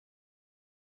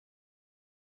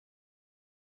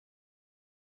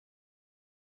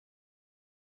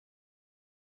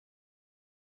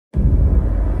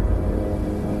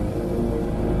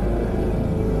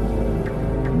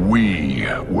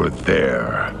were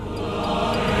there.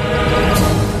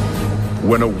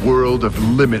 When a world of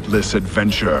limitless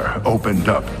adventure opened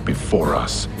up before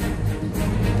us,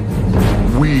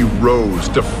 we rose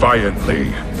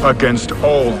defiantly against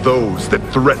all those that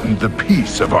threatened the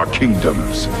peace of our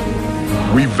kingdoms.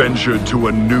 We ventured to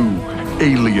a new,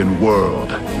 alien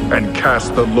world and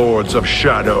cast the Lords of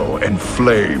Shadow and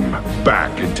Flame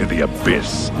back into the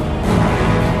abyss.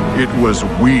 It was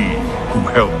we who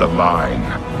held the line,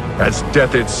 as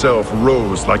death itself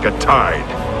rose like a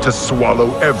tide to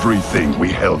swallow everything we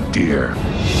held dear.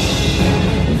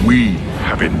 We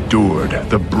have endured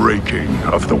the breaking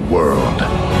of the world,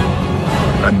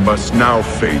 and must now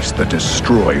face the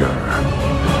Destroyer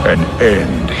and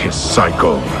end his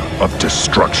cycle of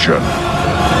destruction.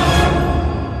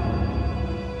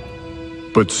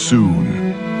 But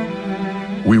soon,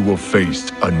 we will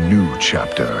face a new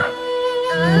chapter.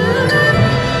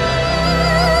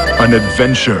 An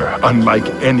adventure unlike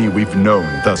any we've known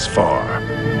thus far.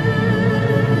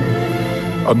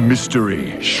 A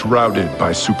mystery shrouded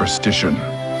by superstition.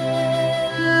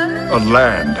 A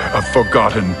land of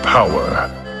forgotten power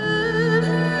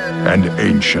and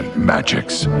ancient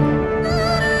magics.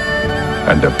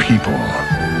 And a people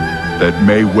that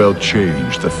may well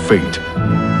change the fate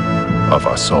of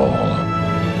us all.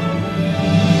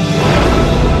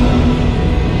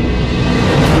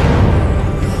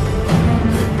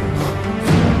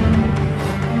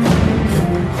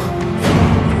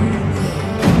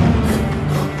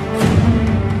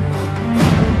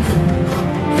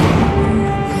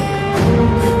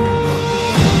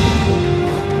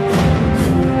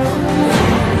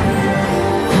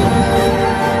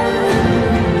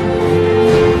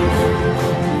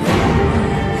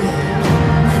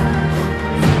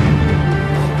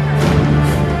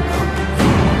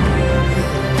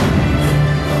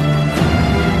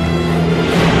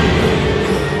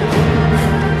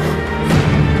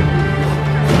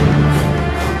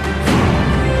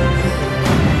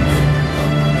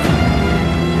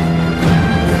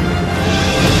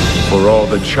 For all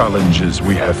the challenges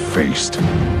we have faced,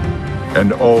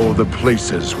 and all the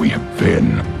places we have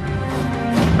been,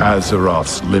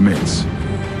 Azeroth's limits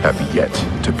have yet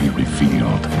to be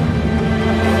revealed.